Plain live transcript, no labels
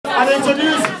And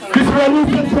introduce this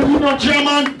revolution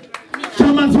chairman.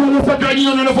 Chairman's joining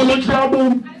on for launch the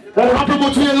album. That will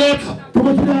promote you a lot,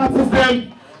 promote the artists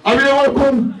them. I really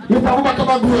welcome Mr. Abubakarr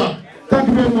Bangura. Thank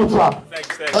you very much, sir.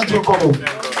 Thank you for coming.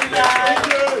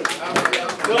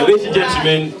 Ladies and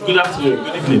gentlemen, good afternoon,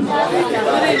 good evening. I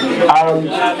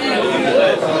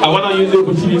want to use the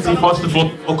opportunity first of all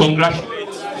to congratulate.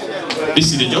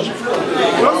 This is the judge.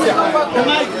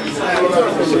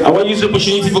 I want to use the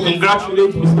opportunity to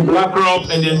congratulate Mr. Blackrock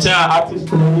and the entire artist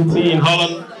community in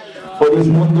Holland for this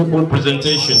wonderful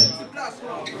presentation.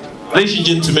 Ladies and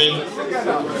gentlemen,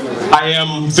 I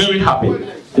am very happy.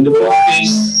 In the first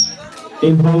case,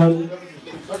 in Holland,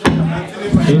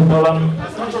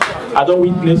 I don't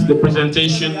witness the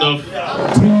presentation of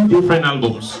 3 different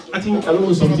albums. I don't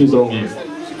know something's wrong here.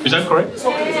 Is that correct? Is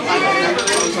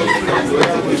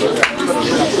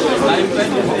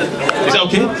that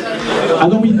okay? I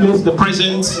don't witness the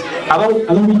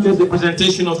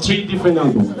presentation of 3 different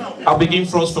albums. I'll begin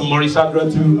first from Maurice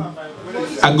Adra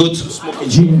I go to Smokey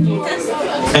G,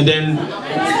 and then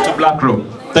to Blackrock.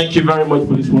 Thank you very much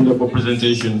for this wonderful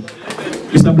presentation.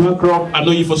 Mr. Blackrock, I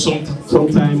know you for some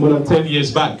time, more than 10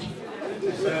 years back.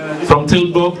 From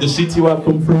Tilburg, the city where I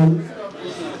come from.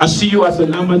 I see you as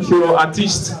an amateur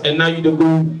artist, and now you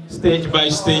go stage by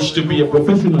stage to be a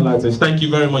professional artist. Thank you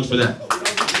very much for that.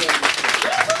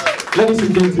 Ladies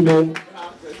and gentlemen,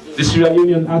 the Sierra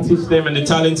Leonean artists them and the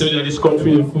talents in this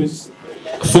country have faced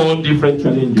 4 different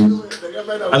challenges.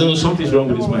 I don't know, something's wrong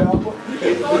with this man.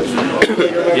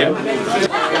 Yeah?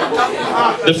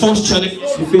 The first challenge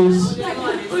we face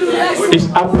is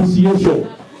appreciation.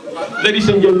 Ladies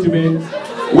and gentlemen,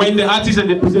 when the artists and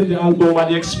they present the album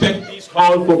and they expect this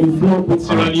all for be filled with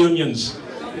Sierra Leoneans.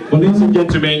 But ladies and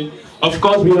gentlemen, of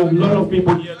course we have a lot of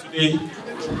people here today.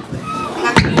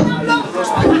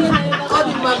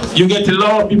 You get a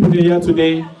lot of people here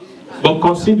today, but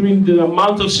considering the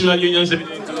amount of Sierra Leoneans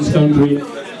in this country,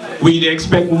 we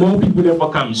expect more people to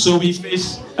come. So we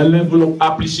face a level of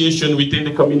appreciation within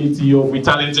the community of the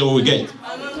talent that we get.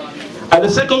 And the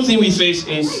second thing we face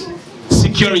is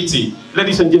security.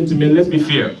 Ladies and gentlemen, let's be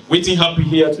fair. Waiting happy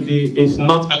here today is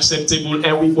not acceptable,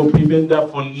 and we will prevent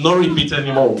that from no repeat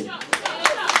anymore.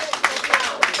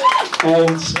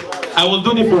 And I will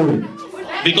do the following.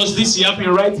 Because this year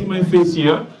happened right in my face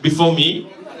here, before me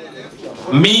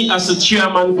as a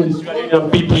chairman for the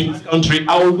Australian people in this country,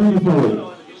 I will do the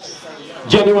following.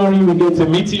 January we get a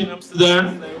meeting in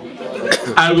Amsterdam.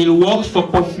 I will work for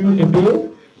pursue a bill.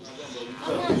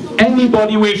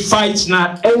 Anybody will fight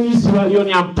now any Sierra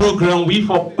Leonean program we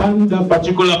for ban that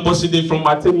particular person from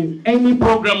attending any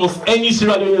program of any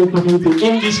Sierra Leonean community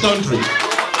in this country.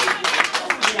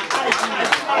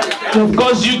 And of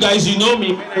course you guys, you know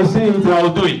me, when I say it, I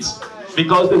will do it.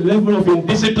 Because the level of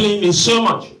indiscipline is so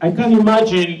much. I can't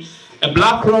imagine a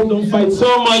Blackrock don't fight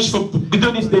so much for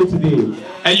do this day today.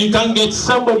 And you can get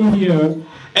somebody here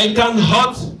and can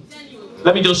hurt,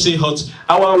 let me just say hurt,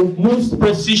 our most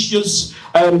prestigious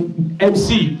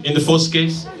MC in the first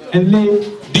case, and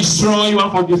then destroy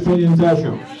one for destroying the entire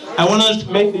show. I want to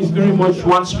make this very much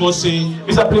once more say,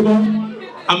 Mr.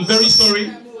 Playboy, I'm very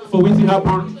sorry for what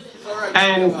happened,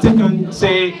 and take and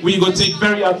say we go take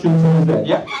very action towards that.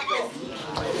 Yeah.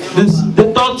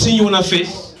 The third thing you want to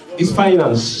face is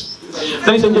finance.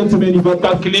 Ladies and gentlemen, if I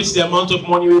calculate the amount of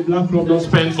money we Blackrock don't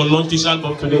spend for launch this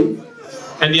album today,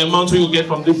 and the amount we will get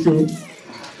from this show,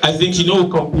 I think you know we'll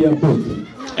compare both.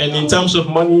 And in terms of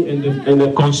money and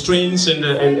the constraints and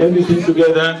everything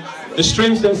together, the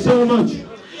strengths there's so much.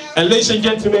 And ladies and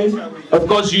gentlemen, of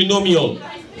course you know me all.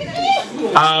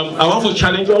 I want to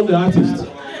challenge all the artists.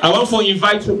 I want to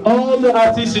invite all the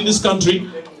artists in this country,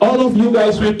 all of you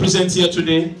guys who present here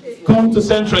today, come to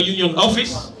Central Union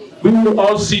office. We will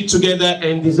all sit together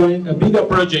and design a bigger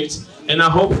project. And I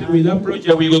hope with that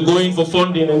project we will go in for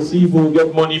funding and see if we will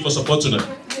get money for support tonight.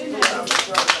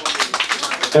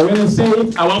 And when I say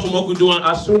it, I want to do it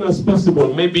as soon as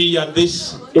possible. Maybe inside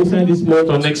this month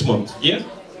or next month. Yeah?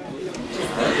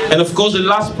 And of course the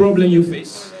last problem you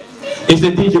face is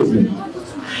the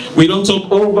DJs. We don't talk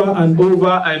over and over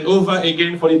and over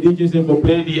again for the DJs for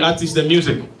play the artists the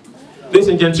music. Ladies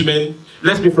and gentlemen,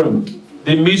 let's be frank.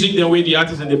 The music, the way the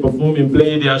artists and they perform and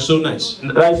play, they are so nice.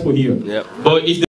 Nice for you. Yep. But if